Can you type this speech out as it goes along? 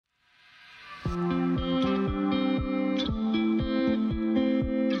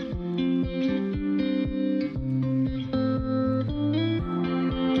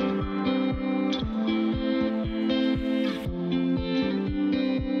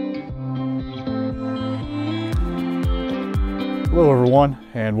Hello everyone,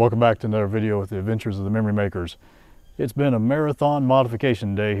 and welcome back to another video with the Adventures of the Memory Makers. It's been a marathon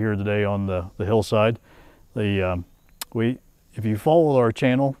modification day here today on the hillside. If you follow our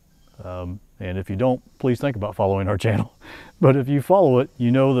channel, and if you don't, please think about following our channel. But if you follow it,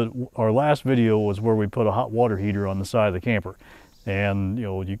 you know that our last video was where we put a hot water heater on the side of the camper. And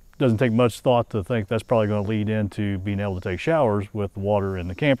it doesn't take much thought to think that's probably going to lead into being able to take showers with the water in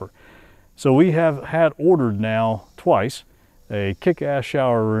the camper. So we have had ordered now twice a Kickass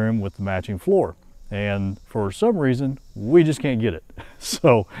shower room with the matching floor. And for some reason, we just can't get it.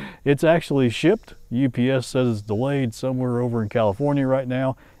 So it's actually shipped. UPS says it's delayed somewhere over in California right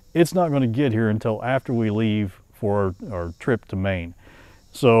now. It's not going to get here until after we leave for our trip to Maine.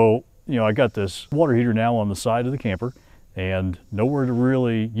 So, I got this water heater now on the side of the camper and nowhere to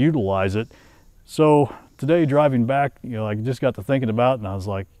really utilize it. So today driving back, I just got to thinking about it and I was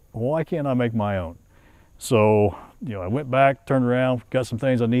like, why can't I make my own? So, I went back, turned around, got some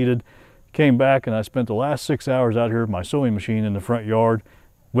things I needed, came back, and I spent the last 6 hours out here with my sewing machine in the front yard,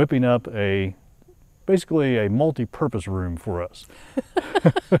 whipping up basically a multi-purpose room for us.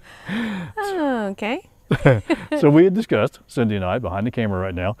 Oh, okay. So we had discussed, Cindy and I, behind the camera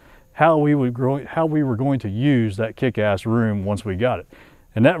right now, how we were going to use that Kick-Ass room once we got it.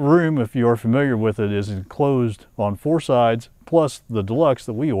 And that room, if you are familiar with it, is enclosed on 4 sides, plus the deluxe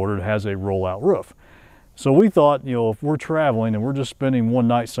that we ordered has a roll-out roof. So we thought, if we're traveling and we're just spending one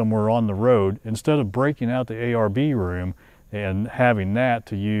night somewhere on the road, instead of breaking out the ARB room and having that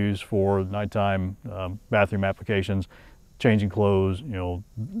to use for nighttime bathroom applications, changing clothes,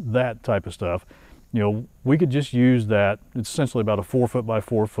 that type of stuff, we could just use that. It's essentially about a 4 foot by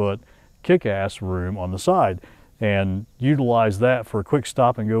 4 foot Kick-Ass room on the side and utilize that for a quick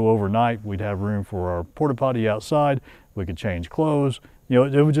stop and go overnight. We'd have room for our porta potty outside. We could change clothes.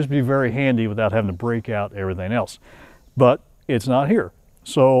 It would just be very handy without having to break out everything else. But it's not here.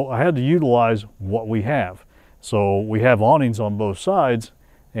 So I had to utilize what we have. So we have awnings on both sides,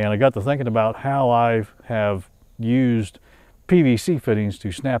 and I got to thinking about how I have used PVC fittings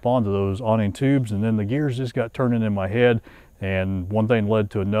to snap onto those awning tubes, and then the gears just got turning in my head, and one thing led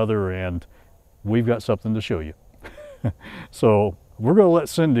to another, and we've got something to show you. So we're going to let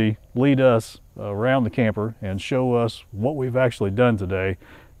Cindy lead us around the camper and show us what we've actually done today.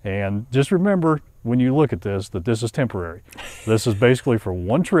 And just remember, when you look at this, that this is temporary. This is basically for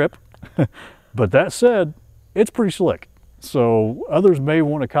one trip. But that said, it's pretty slick. So others may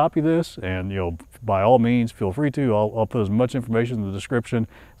want to copy this, and by all means, feel free to. I'll put as much information in the description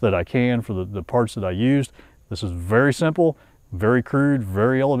that I can for the parts that I used. This is very simple, very crude,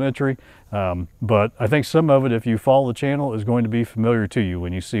 very elementary, but I think some of it, if you follow the channel, is going to be familiar to you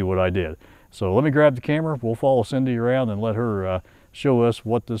when you see what I did. So let me grab the camera. We'll follow Cindy around and let her show us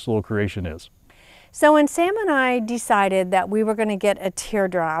what this little creation is. So when Sam and I decided that we were going to get a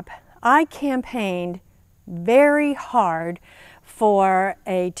teardrop, I campaigned very hard for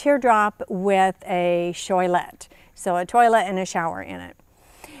a teardrop with a toilet. So a toilet and a shower in it.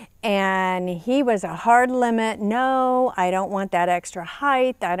 And he was a hard limit. No, I don't want that extra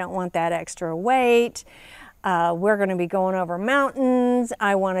height. I don't want that extra weight. We're going to be going over mountains.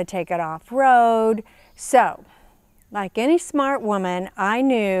 I want to take it off-road. So, like any smart woman, I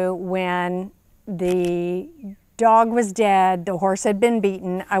knew when the dog was dead, the horse had been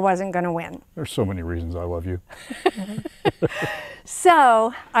beaten, I wasn't going to win. There's so many reasons I love you.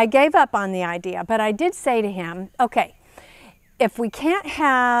 So I gave up on the idea, but I did say to him, okay, if we can't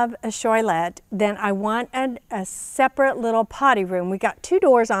have a toilet, then I want a separate little potty room. We got 2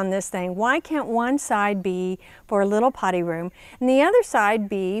 doors on this thing. Why can't one side be for a little potty room and the other side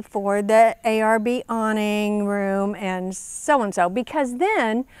be for the ARB awning room and so? Because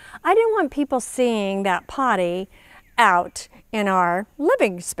then I didn't want people seeing that potty out in our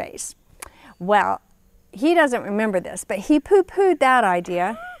living space. Well, he doesn't remember this, but he poo-pooed that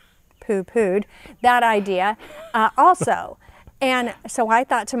idea. Poo-pooed that idea also. And so I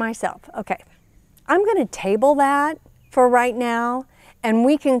thought to myself, okay, I'm going to table that for right now, and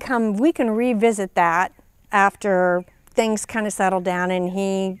we can revisit that after things kind of settle down and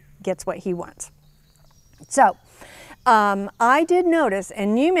he gets what he wants. So I did notice,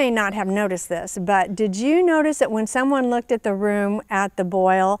 and you may not have noticed this, but did you notice that when someone looked at the room at the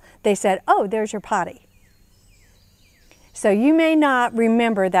boil, they said, oh, there's your potty? So you may not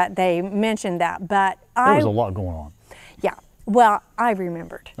remember that they mentioned that, but there was a lot going on. Yeah. Well, I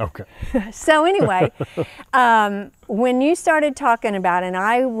remembered. Okay. So anyway, when you started talking about it, and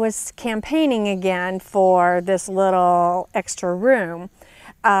I was campaigning again for this little extra room,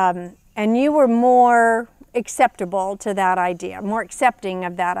 and you were more acceptable to that idea, more accepting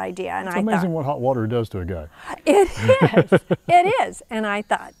of that idea. And It's I amazing thought, what hot water does to a guy. it is, it is. And I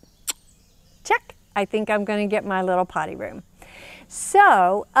thought, check, I think I'm going to get my little potty room.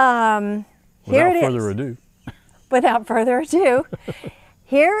 So here it is. Without further ado. Without further ado,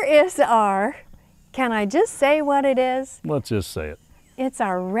 here is our, can I just say what it is? Let's just say it. It's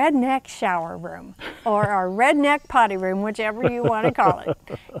our redneck shower room, or our redneck potty room, whichever you want to call it.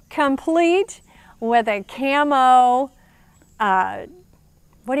 Complete with a camo,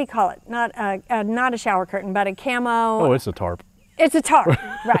 what do you call it? Not a shower curtain, but a camo. Oh, it's a tarp. It's a tarp,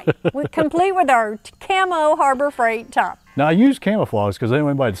 right. Complete with our camo Harbor Freight top. Now, I use camouflage because I don't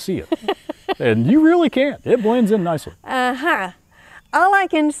want anybody to see it. And you really can't. It blends in nicely. Uh-huh. All I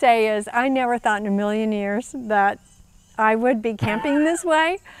can say is I never thought in a million years that I would be camping this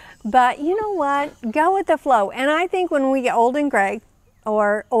way. But you know what? Go with the flow. And I think when we get old and gray,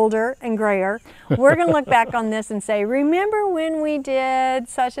 or older and grayer, we're going to look back on this and say, remember when we did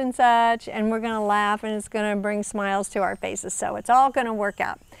such and such, and we're going to laugh and it's going to bring smiles to our faces. So it's all going to work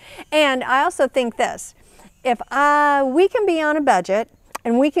out. And I also think this, if we can be on a budget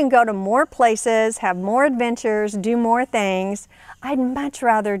and we can go to more places, have more adventures, do more things, I'd much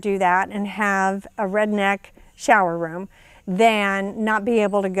rather do that and have a redneck shower room than not be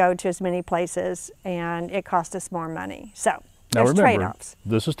able to go to as many places and it costs us more money. So now there's remember, trade-offs.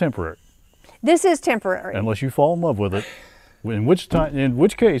 this is temporary. This is temporary. Unless you fall in love with it, in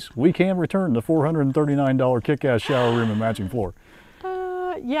which case we can return the $439 Kickass shower room and matching floor.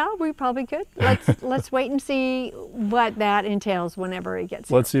 Yeah, we probably could. Let's wait and see what that entails whenever it gets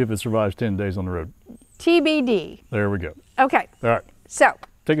here. Let's see if it survives 10 days on the road. TBD. There we go. Okay. All right. So.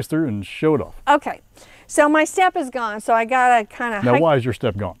 Take us through and show it off. Okay. So my step is gone, so I gotta kind of Now, why is your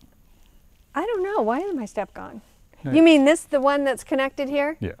step gone? I don't know. Why is my step gone? Yeah. You mean this, the one that's connected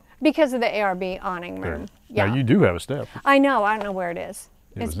here? Yeah. Because of the ARB awning room. Yeah. Now, you do have a step. I know. I don't know where it is.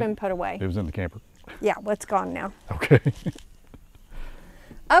 It's been put away. It was in the camper. Yeah, well, it's gone now. Okay.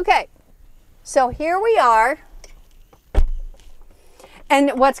 Okay. So here we are.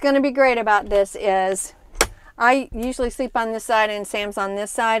 And what's going to be great about this is I usually sleep on this side and Sam's on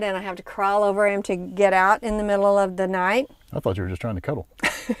this side, and I have to crawl over him to get out in the middle of the night. I thought you were just trying to cuddle.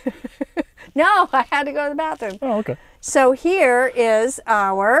 No, I had to go to the bathroom. Oh, okay. So here is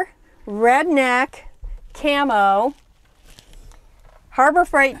our redneck camo Harbor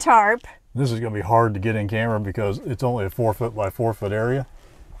Freight tarp. This is going to be hard to get in camera because it's only a 4 foot by 4 foot area.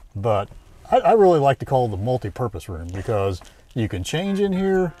 But I really like to call it the multi-purpose room because you can change in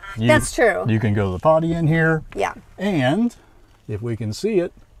here. That's true. You can go to the potty in here. Yeah. And if we can see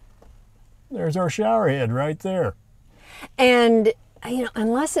it, there's our shower head right there. And you know,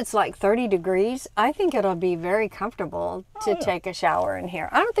 unless it's like 30 degrees, I think it'll be very comfortable to take a shower in here.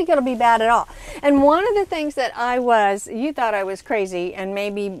 I don't think it'll be bad at all. And one of the things that you thought I was crazy and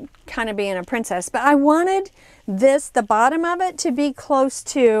maybe kind of being a princess, but I wanted the bottom of it to be close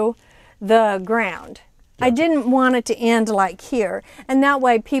to the ground. Gotcha. I didn't want it to end like here. And that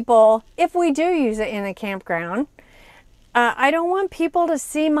way people, if we do use it in a campground, I don't want people to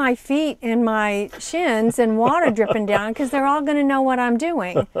see my feet and my shins and water dripping down because they're all going to know what I'm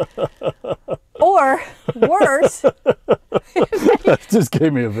doing. Or worse, that just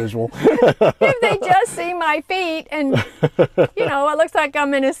gave me a visual. If they just see my feet and, you know, it looks like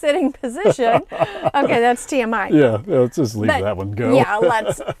I'm in a sitting position. Okay, that's TMI. Yeah, let's just leave that one go.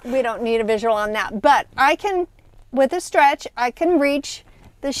 Yeah, we don't need a visual on that. But I can, with a stretch, I can reach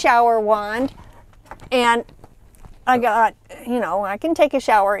the shower wand and I got, you know, I can take a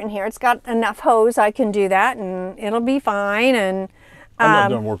shower in here. It's got enough hose I can do that and it'll be fine. And I'm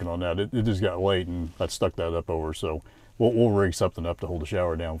not done working on that. It just got late and I stuck that up over. So we'll rig something up to hold the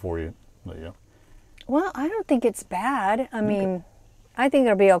shower down for you. But, yeah. Well, I don't think it's bad. I mean, I think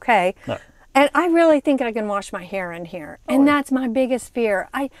it'll be okay. Right. And I really think I can wash my hair in here. And that's my biggest fear.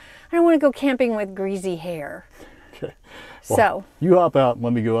 I don't want to go camping with greasy hair. Okay. Well, so you hop out and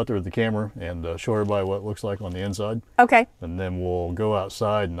let me go out there with the camera and show everybody what it looks like on the inside. Okay. And then we'll go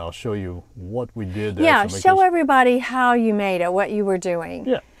outside and I'll show you what we did. Yeah, show everybody how you made it, what you were doing.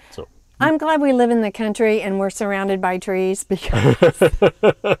 Yeah. So I'm glad we live in the country and we're surrounded by trees because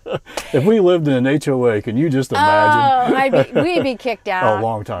if we lived in an HOA, can you just imagine? Oh, we'd be kicked out. A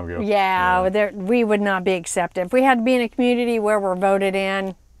long time ago. Yeah. We would not be accepted. If we had to be in a community where we're voted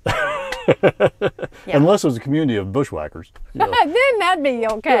in. Yeah. Unless it was a community of bushwhackers. You know. Then that'd be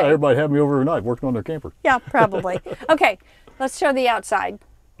okay. Yeah, everybody had me over overnight working on their camper. Yeah, probably. Okay, let's show the outside.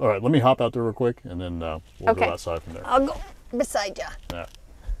 All right, let me hop out there real quick and then we'll go outside from there. I'll go beside you. Yeah.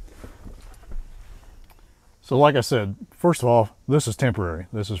 So like I said, first of all, this is temporary.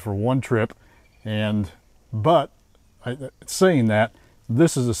 This is for one trip and But saying that,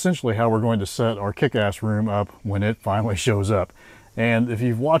 this is essentially how we're going to set our Kickass room up when it finally shows up. And if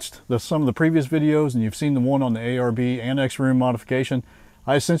you've watched some of the previous videos and you've seen the one on the ARB annex room modification,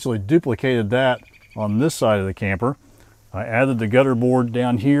 I essentially duplicated that on this side of the camper. I added the gutter board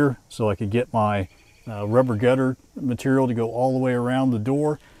down here so I could get my rubber gutter material to go all the way around the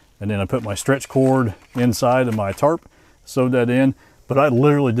door. And then I put my stretch cord inside of my tarp, sewed that in. But I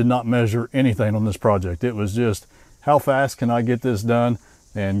literally did not measure anything on this project. It was just, how fast can I get this done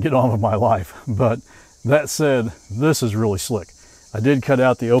and get on with my life? But that said, this is really slick. I did cut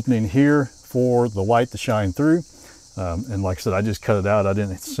out the opening here for the light to shine through. And like I said, I just cut it out. I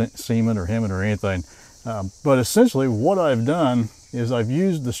didn't seam it or hem it or anything. But essentially what I've done is I've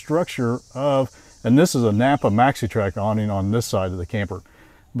used the structure of, and this is a Napa MaxiTrack awning on this side of the camper,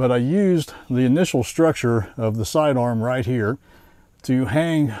 but I used the initial structure of the sidearm right here to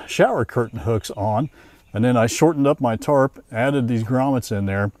hang shower curtain hooks on. And then I shortened up my tarp, added these grommets in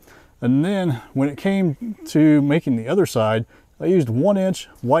there. And then when it came to making the other side, I used 1-inch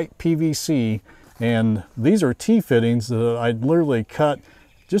white PVC, and these are T-fittings that I literally cut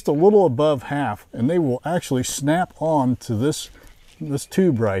just a little above half, and they will actually snap on to this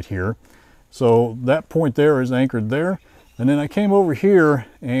tube right here. So that point there is anchored there. And then I came over here,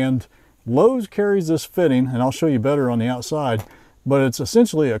 and Lowe's carries this fitting, and I'll show you better on the outside, but it's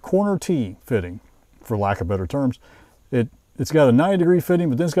essentially a corner T fitting, for lack of better terms. It's got a 90-degree fitting,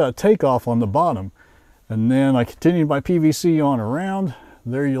 but then it's got a takeoff on the bottom. And then I continued my PVC on around.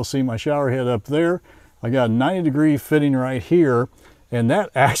 There you'll see my shower head up there. I got a 90-degree fitting right here, and that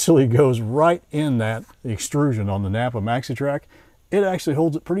actually goes right in that extrusion on the Napa MaxiTrack. It actually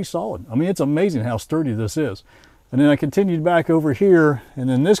holds it pretty solid. I mean, it's amazing how sturdy this is. And then I continued back over here, and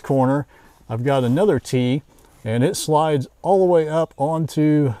in this corner, I've got another T, and it slides all the way up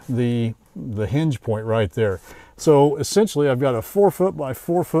onto the hinge point right there. So essentially, I've got a 4-foot by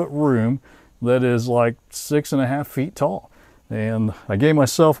 4-foot room that is like 6.5 feet tall. And I gave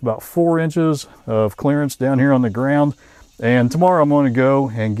myself about 4 inches of clearance down here on the ground. And tomorrow I'm going to go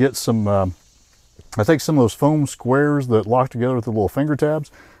and get some, I think some of those foam squares that lock together with the little finger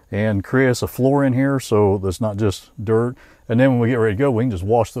tabs, and create us a floor in here so that's not just dirt. And then when we get ready to go, we can just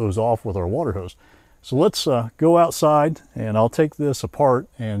wash those off with our water hose. So let's go outside, and I'll take this apart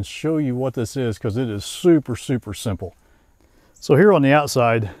and show you what this is, because it is super, super simple. So here on the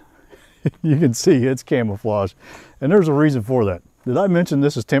outside, you can see it's camouflage, and there's a reason for that. Did I mention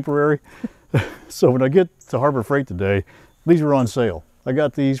this is temporary? So when I get to Harbor Freight today, these were on sale. I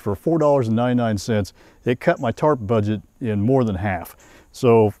got these for $4.99. It cut my tarp budget in more than half.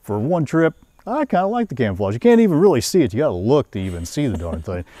 So for one trip, I kind of like the camouflage. You can't even really see it. You got to look to even see the darn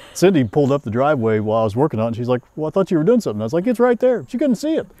thing. Cindy pulled up the driveway while I was working on it, and she's like, well, I thought you were doing something. I was like, it's right there. She couldn't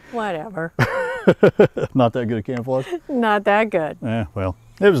see it. Whatever. Not that good at camouflage? Not that good. Yeah, well,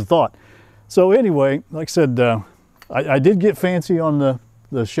 it was a thought. So anyway, like I said, I did get fancy on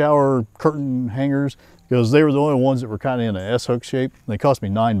the shower curtain hangers, because they were the only ones that were kind of in an S-hook shape. They cost me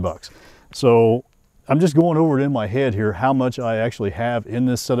 $9. So I'm just going over it in my head here how much I actually have in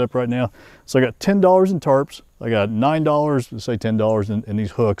this setup right now. So I got $10 in tarps. I got $9, let's say $10 in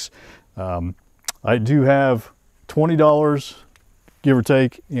these hooks. I do have $20, give or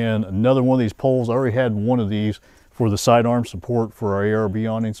take, in another one of these poles. I already had one of these for the sidearm support for our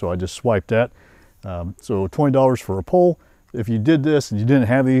ARB awning, so I just swiped that. So $20 for a pole. If you did this and you didn't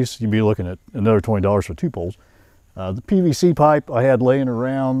have these, you'd be looking at another $20 for 2 poles. The PVC pipe I had laying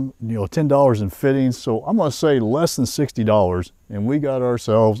around, $10 in fittings. So I'm gonna say less than $60, and we got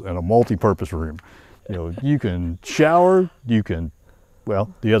ourselves in a multi-purpose room. You can shower, you can,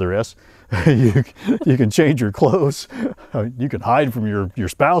 well, the other S, you can change your clothes. You can hide from your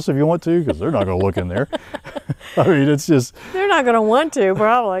spouse if you want to, because they're not gonna look in there. I mean, it's just. They're not gonna want to,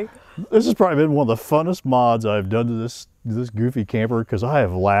 probably. This has probably been one of the funnest mods I've done to this goofy camper, because I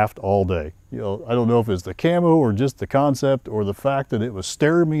have laughed all day. I don't know if it's the camo or just the concept or the fact that it was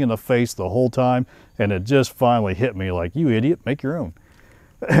staring me in the face the whole time, and it just finally hit me like, you idiot, make your own.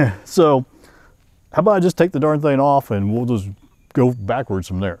 So how about I just take the darn thing off and we'll just go backwards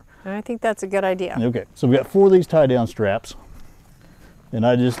from there. I think that's a good idea. Okay, so we got 4 of these tie down straps, and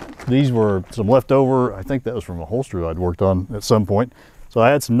these were some leftover. I think that was from a holster I'd worked on at some point. So I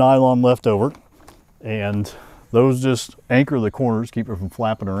had some nylon left over, and those just anchor the corners, keep it from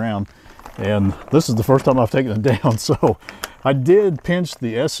flapping around. And this is the first time I've taken it down. So I did pinch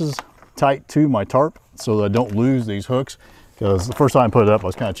the S's tight to my tarp so that I don't lose these hooks, because the first time I put it up, I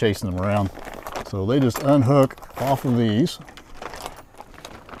was kind of chasing them around. So they just unhook off of these.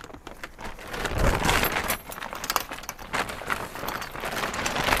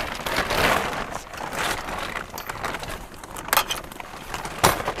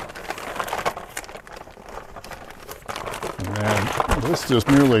 And this just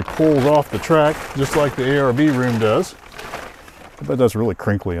merely pulls off the track just like the ARB room does. I bet that's really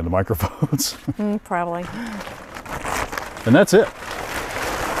crinkly in the microphones. Probably. And that's it.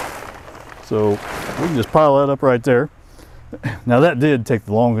 So we can just pile that up right there. Now that did take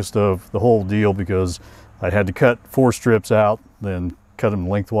the longest of the whole deal because I had to cut 4 strips out, then cut them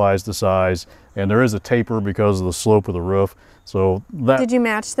lengthwise to size, and there is a taper because of the slope of the roof. So that. Did you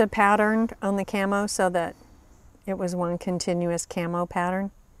match the pattern on the camo so that it was one continuous camo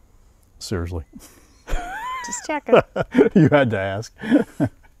pattern? Seriously. Just checking. You had to ask.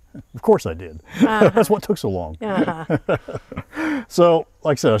 Of course I did. That's what took so long. So,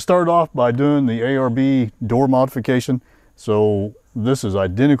 like I said, I started off by doing the ARB door modification. So this is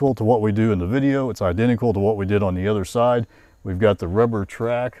identical to what we do in the video. It's identical to what we did on the other side. We've got the rubber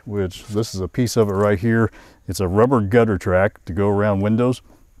track, which this is a piece of it right here. It's a rubber gutter track to go around windows.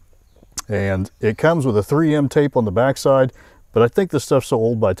 And it comes with a 3M tape on the backside, but I think this stuff's so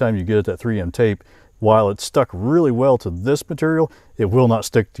old by the time you get it, that 3M tape, while it's stuck really well to this material, it will not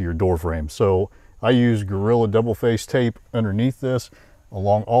stick to your door frame. So I use Gorilla double face tape underneath this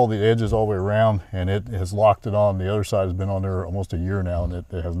along all the edges all the way around, and it has locked it on. The other side has been on there almost a year now, and it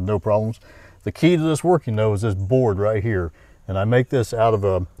has no problems. The key to this working though is this board right here. And I make this out of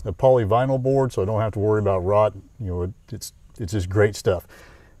a polyvinyl board, so I don't have to worry about rot. You know, it's just great stuff.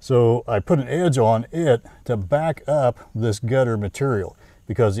 So I put an edge on it to back up this gutter material,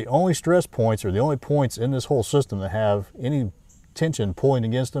 because the only stress points, or the only points in this whole system that have any tension pulling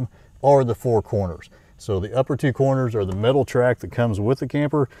against them, are the 4 corners. So the upper 2 corners are the metal track that comes with the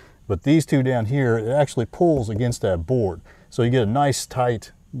camper, but these 2 down here, it actually pulls against that board. So you get a nice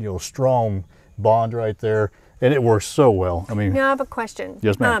tight, you know, strong bond right there, and it works so well. I mean, now I have a question.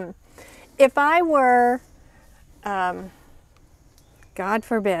 Yes, ma'am. If I were, God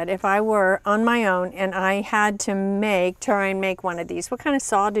forbid, if I were on my own and I had to try and make one of these, what kind of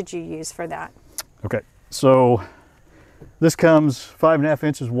saw did you use for that? Okay, so this comes 5.5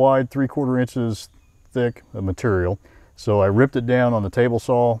 inches wide, 3/4 inches thick of material. So I ripped it down on the table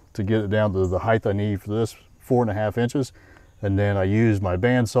saw to get it down to the height I need for this, 4.5 inches. And then I used my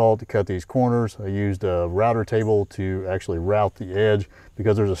bandsaw to cut these corners. I used a router table to actually route the edge,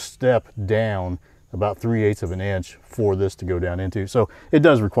 because there's a step down about 3/8 of an inch for this to go down into. So it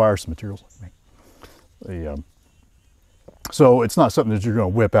does require some materials like me. So it's not something that you're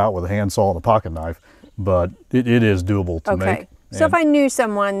going to whip out with a handsaw and a pocket knife, but it is doable to make. So if I knew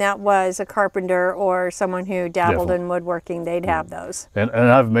someone that was a carpenter or someone who dabbled Definitely. in woodworking, they'd have those. And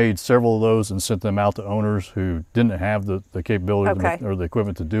I've made several of those and sent them out to owners who didn't have the capability or the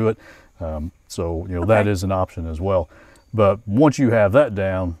equipment to do it. So, you know, that is an option as well. But once you have that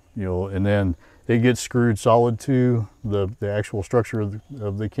down, you know, and then it gets screwed solid to the actual structure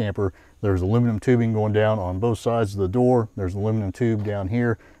of the camper. There's aluminum tubing going down on both sides of the door. There's aluminum tube down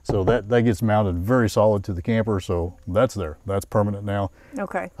here. So that gets mounted very solid to the camper. So that's there. That's permanent now.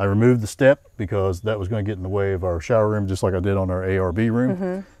 Okay. I removed the step because that was going to get in the way of our shower room, just like I did on our ARB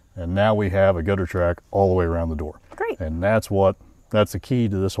room. And now we have a gutter track all the way around the door. Great. And that's the key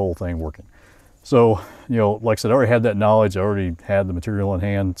to this whole thing working. So, you know, like I said, I already had that knowledge. I already had the material in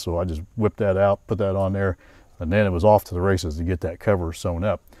hand. So I just whipped that out, put that on there, and then it was off to the races to get that cover sewn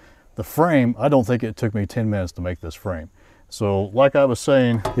up. The frame, I don't think it took me 10 minutes to make this frame. So like I was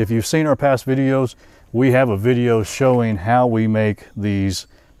saying, if you've seen our past videos, we have a video showing how we make these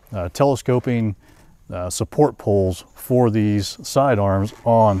telescoping support poles for these side arms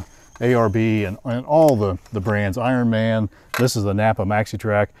on ARB and all the brands. Iron Man, this is the Napa Maxi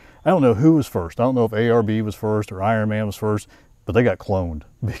Track. I don't know who was first. I don't know if ARB was first or Iron Man was first, but they got cloned,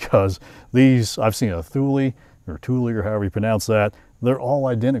 because these, I've seen a Thule or however you pronounce that, they're all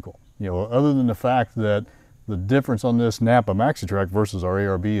identical. You know, other than the fact that the difference on this Napa Maxi Track versus our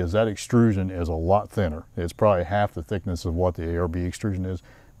ARB is that extrusion is a lot thinner. It's probably half the thickness of what the ARB extrusion is.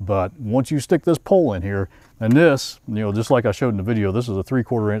 But once you stick this pole in here, and this, you know, just like I showed in the video, this is a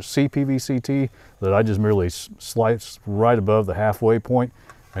 3/4 inch CPVC that I just merely slice right above the halfway point,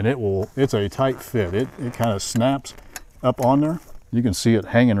 and it's a tight fit. It kind of snaps up on there. You can see it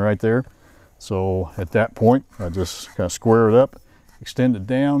hanging right there. So at that point, I just kind of square it up, extend it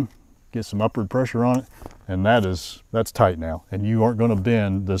down, get some upward pressure on it, and that's tight now. And you aren't going to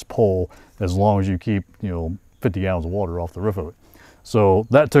bend this pole as long as you keep, you know, 50 gallons of water off the roof of it. So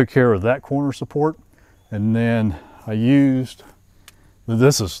that took care of that corner support. And then I used,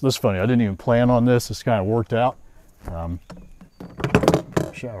 this is funny, I didn't even plan on this. This kind of worked out.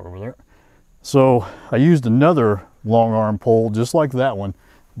 Shower over there. So I used another long arm pole just like that one,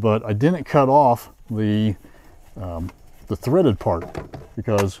 but I didn't cut off the threaded part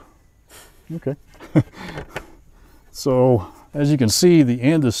because, okay. So as you can see, the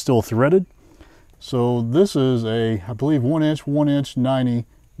end is still threaded. So this is a, I believe, 1 inch 90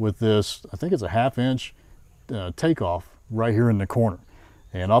 with this, I think it's a 1/2 inch takeoff right here in the corner.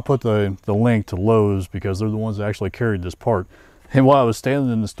 And I'll put the link to Lowe's because they're the ones that actually carried this part. And while I was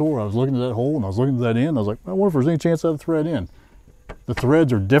standing in the store, I was looking at that hole and I was looking at that end. I was like, I wonder if there's any chance of a thread in. The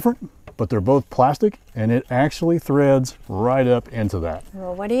threads are different, but they're both plastic, and it actually threads right up into that.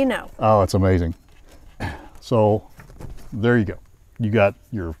 Well, what do you know? Oh, it's amazing. So there you go. You got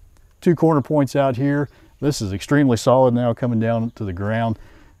your 2 corner points out here. This is extremely solid now coming down to the ground.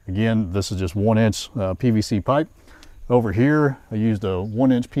 Again, this is just 1 inch PVC pipe. Over here, I used a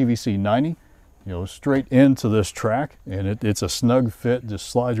 1 inch PVC 90, straight into this track, and it's a snug fit, just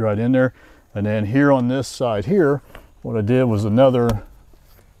slides right in there. And then here on this side here, what I did was another,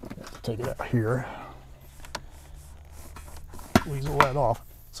 take it out here, weasel that off.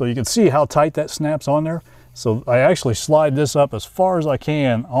 So you can see how tight that snaps on there. So I actually slide this up as far as I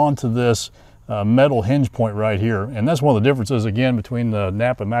can onto this metal hinge point right here. And that's one of the differences, again, between the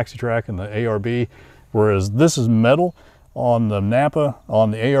Napa MaxiTrack and the ARB. Whereas this is metal, on the Napa,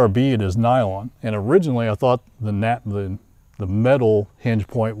 on the ARB it is nylon. And originally I thought the metal hinge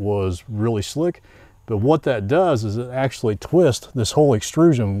point was really slick, but what that does is it actually twists this whole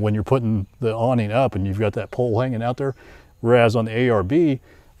extrusion when you're putting the awning up and you've got that pole hanging out there. Whereas on the ARB,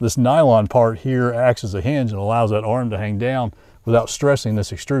 this nylon part here acts as a hinge and allows that arm to hang down without stressing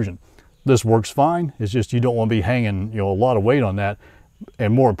this extrusion. This works fine, it's just you don't want to be hanging a lot of weight on that.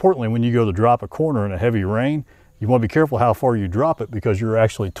 And more importantly, when you go to drop a corner in a heavy rain, you want to be careful how far you drop it because you're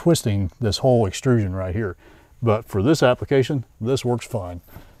actually twisting this whole extrusion right here. But for this application, this works fine.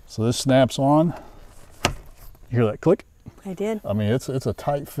 So this snaps on. You hear that click? I did. I mean, it's a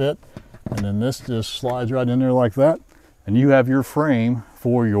tight fit. And then this just slides right in there like that. And you have your frame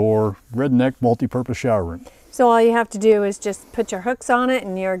for your Redneck multi-purpose shower room. So all you have to do is just put your hooks on it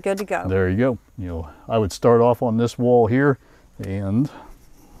and you're good to go. There you go. I would start off on this wall here, and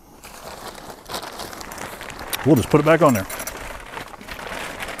we'll just put it back on there.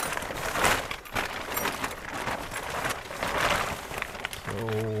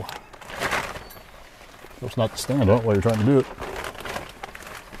 So, it's not to stand on it while you're trying to do it.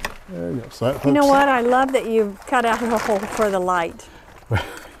 There you go. So that hooks. You know what? I love that you've cut out a hole for the light.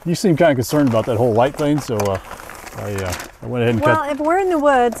 You seem kind of concerned about that whole light thing, so I went ahead and cut. Well, if we're in the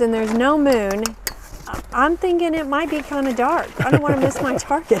woods and there's no moon, I'm thinking it might be kind of dark. I don't want to miss my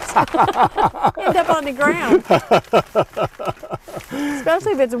target. End up on the ground.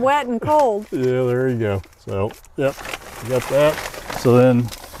 Especially if it's wet and cold. Yeah, there you go. So, yep, you got that. So then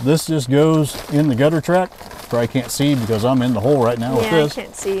this just goes in the gutter track. Probably can't see because I'm in the hole right now with this. Yeah, I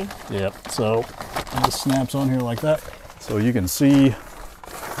can't see. Yep, so this snaps on here like that. So you can see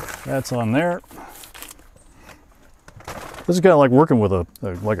that's on there. This is kind of like working with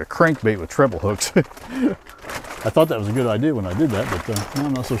like a crankbait with treble hooks. I thought that was a good idea when I did that, but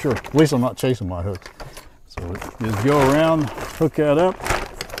I'm not so sure. At least I'm not chasing my hooks. So just go around, hook that up.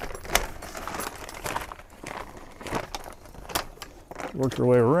 Work your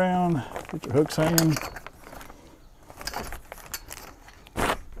way around, get your hooks hanging.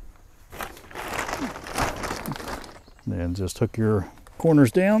 Then just hook your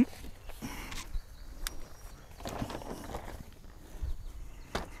corners down.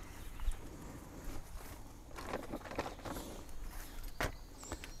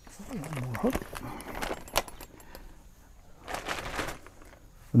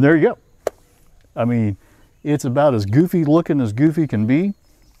 And there you go. I mean, it's about as goofy looking as goofy can be.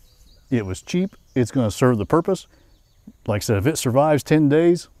 It was cheap. It's going to serve the purpose. Like I said, if it survives 10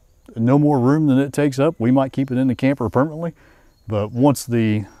 days, no more room than it takes up, we might keep it in the camper permanently. But once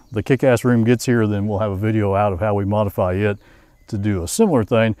the Kickass room gets here, then we'll have a video out of how we modify it to do a similar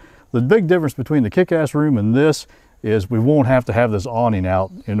thing. The big difference between the Kickass room and this is we won't have to have this awning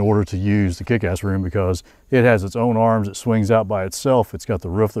out in order to use the Kickass room because it has its own arms, it swings out by itself, it's got the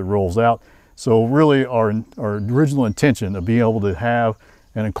roof that rolls out. So really our original intention of being able to have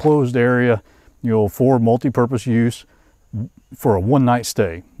an enclosed area, for multi-purpose use for a one-night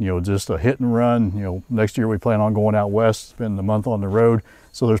stay, just a hit and run. Next year we plan on going out west, spending the month on the road.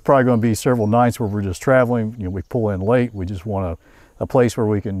 So there's probably going to be several nights where we're just traveling, we pull in late, we just want a place where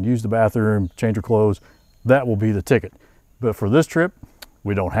we can use the bathroom, change our clothes. That will be the ticket. But for this trip,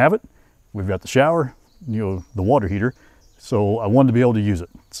 we don't have it. We've got the shower, the water heater. So I wanted to be able to use it.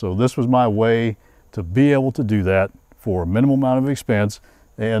 So this was my way to be able to do that for a minimal amount of expense.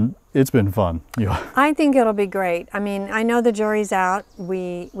 And it's been fun. I think it'll be great. I mean, I know the jury's out.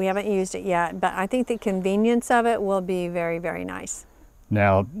 We haven't used it yet, but I think the convenience of it will be very, very nice.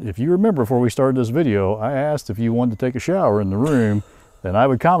 Now, if you remember before we started this video, I asked if you wanted to take a shower in the room, then I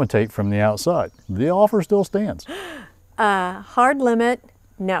would commentate from the outside. The offer still stands. Hard limit,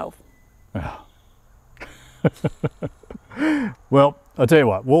 no. Well, I'll tell you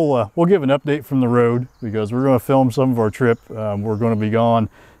what, we'll give an update from the road because we're going to film some of our trip. We're going to be gone,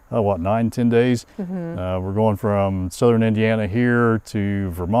 what, 9-10 days? We're going from southern Indiana here to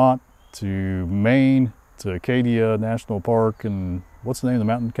Vermont, to Maine, to Acadia National Park, and what's the name of the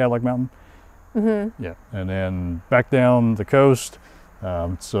mountain? Cadillac Mountain? Yeah, and then back down the coast.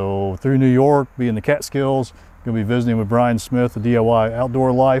 So through New York, be in the Catskills, going to be visiting with Brian Smith, the DIY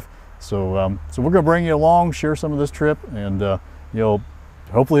Outdoor Life. So, so we're going to bring you along, share some of this trip, and you know,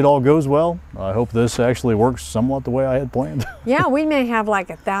 hopefully it all goes well. I hope this actually works somewhat the way I had planned. Yeah, we may have like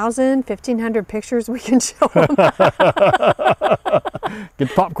 1,000, 1,500 pictures we can show them. Get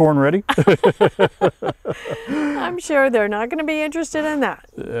the popcorn ready. I'm sure they're not going to be interested in that.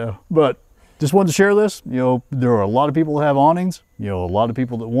 Yeah, but just wanted to share this. You know, there are a lot of people that have awnings. You know, a lot of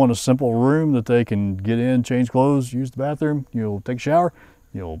people that want a simple room that they can get in, change clothes, use the bathroom, you know, take a shower.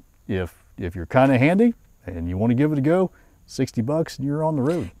 You know, if you're kind of handy and you want to give it a go, $60 and you're on the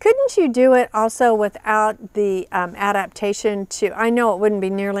road. Couldn't you do it also without the adaptation to, I know it wouldn't be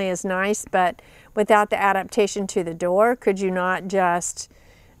nearly as nice, but without the adaptation to the door, could you not just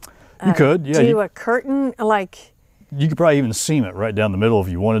you could, yeah, do a curtain like? You could probably even seam it right down the middle if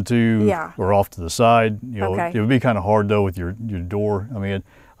you wanted to, yeah, or off to the side. You know, okay. It would be kind of hard though with your door. I mean,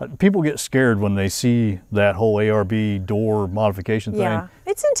 people get scared when they see that whole ARB door modification thing. Yeah,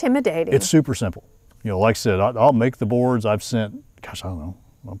 it's intimidating. It's super simple. You know, like I said, I'll make the boards. I've sent, gosh, I don't know,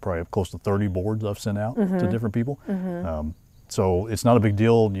 I'm probably have close to 30 boards I've sent out to different people. So it's not a big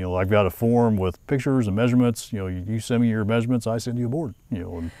deal. You know, I've got a form with pictures and measurements. You know, you send me your measurements, I send you a board. You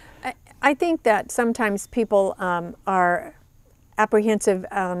know, and I think that sometimes people are apprehensive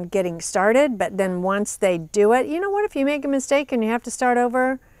getting started, but then once they do it, you know what, if you make a mistake and you have to start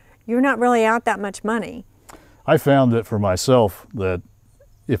over, you're not really out that much money. I found that for myself that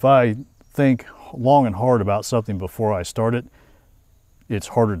if I think long and hard about something before I start it, it's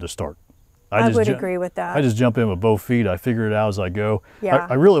harder to start. I would agree with that. I just jump in with both feet. I figure it out as I go. Yeah.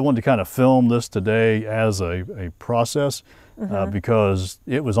 I really wanted to kind of film this today as a process because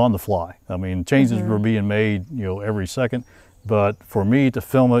it was on the fly. I mean, changes were being made, you know, every second. But for me to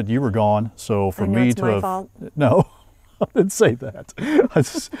film it, you were gone. So for me to have, fault. No, I didn't say that.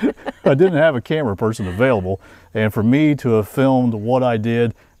 I didn't have a camera person available. And for me to have filmed what I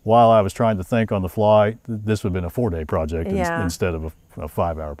did while I was trying to think on the fly, this would have been a 4-day project instead of a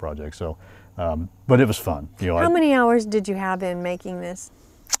 5-hour project. So, but it was fun. You know, how many hours did you have in making this?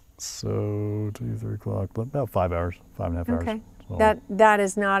 So 2, 3 o'clock, about 5 hours, 5.5 hours. Okay, So, that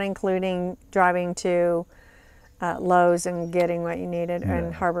is not including driving to Lowe's and getting what you needed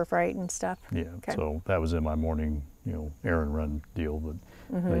and Harbor Freight and stuff. yeah, okay. So that was in my morning, you know, errand run deal. But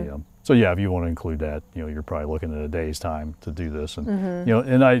so yeah, if you want to include that, you know, you're probably looking at a day's time to do this. And you know,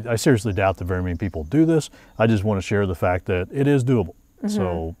 and I seriously doubt that very many people do this. I just want to share the fact that it is doable.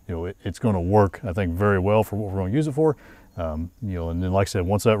 So you know, it's going to work, I think, very well for what we're going to use it for. You know, and then like I said,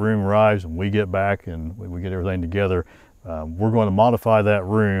 once that room arrives and we get back and we get everything together, we're going to modify that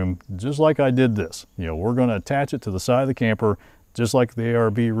room just like I did this. You know, we're going to attach it to the side of the camper just like the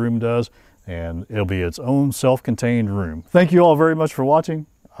ARB room does, and it'll be its own self-contained room. Thank you all very much for watching.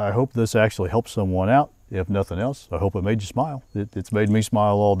 I hope this actually helps someone out. If nothing else, I hope it made you smile. It's made me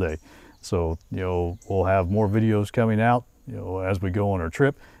smile all day. So, you know, we'll have more videos coming out, you know, as we go on our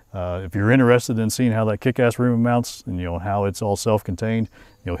trip. If you're interested in seeing how that Kickass room mounts and, you know, how it's all self-contained,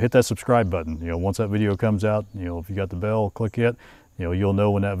 you know, hit that subscribe button. You know, once that video comes out, you know, if you got the bell, click it. You know, you'll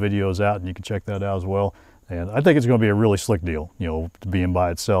know when that video is out and you can check that out as well. And I think it's going to be a really slick deal, you know, to being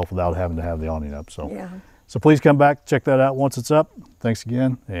by itself without having to have the awning up. So, so please come back, check that out once it's up. Thanks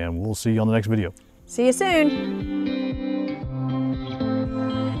again, and we'll see you on the next video. See you soon.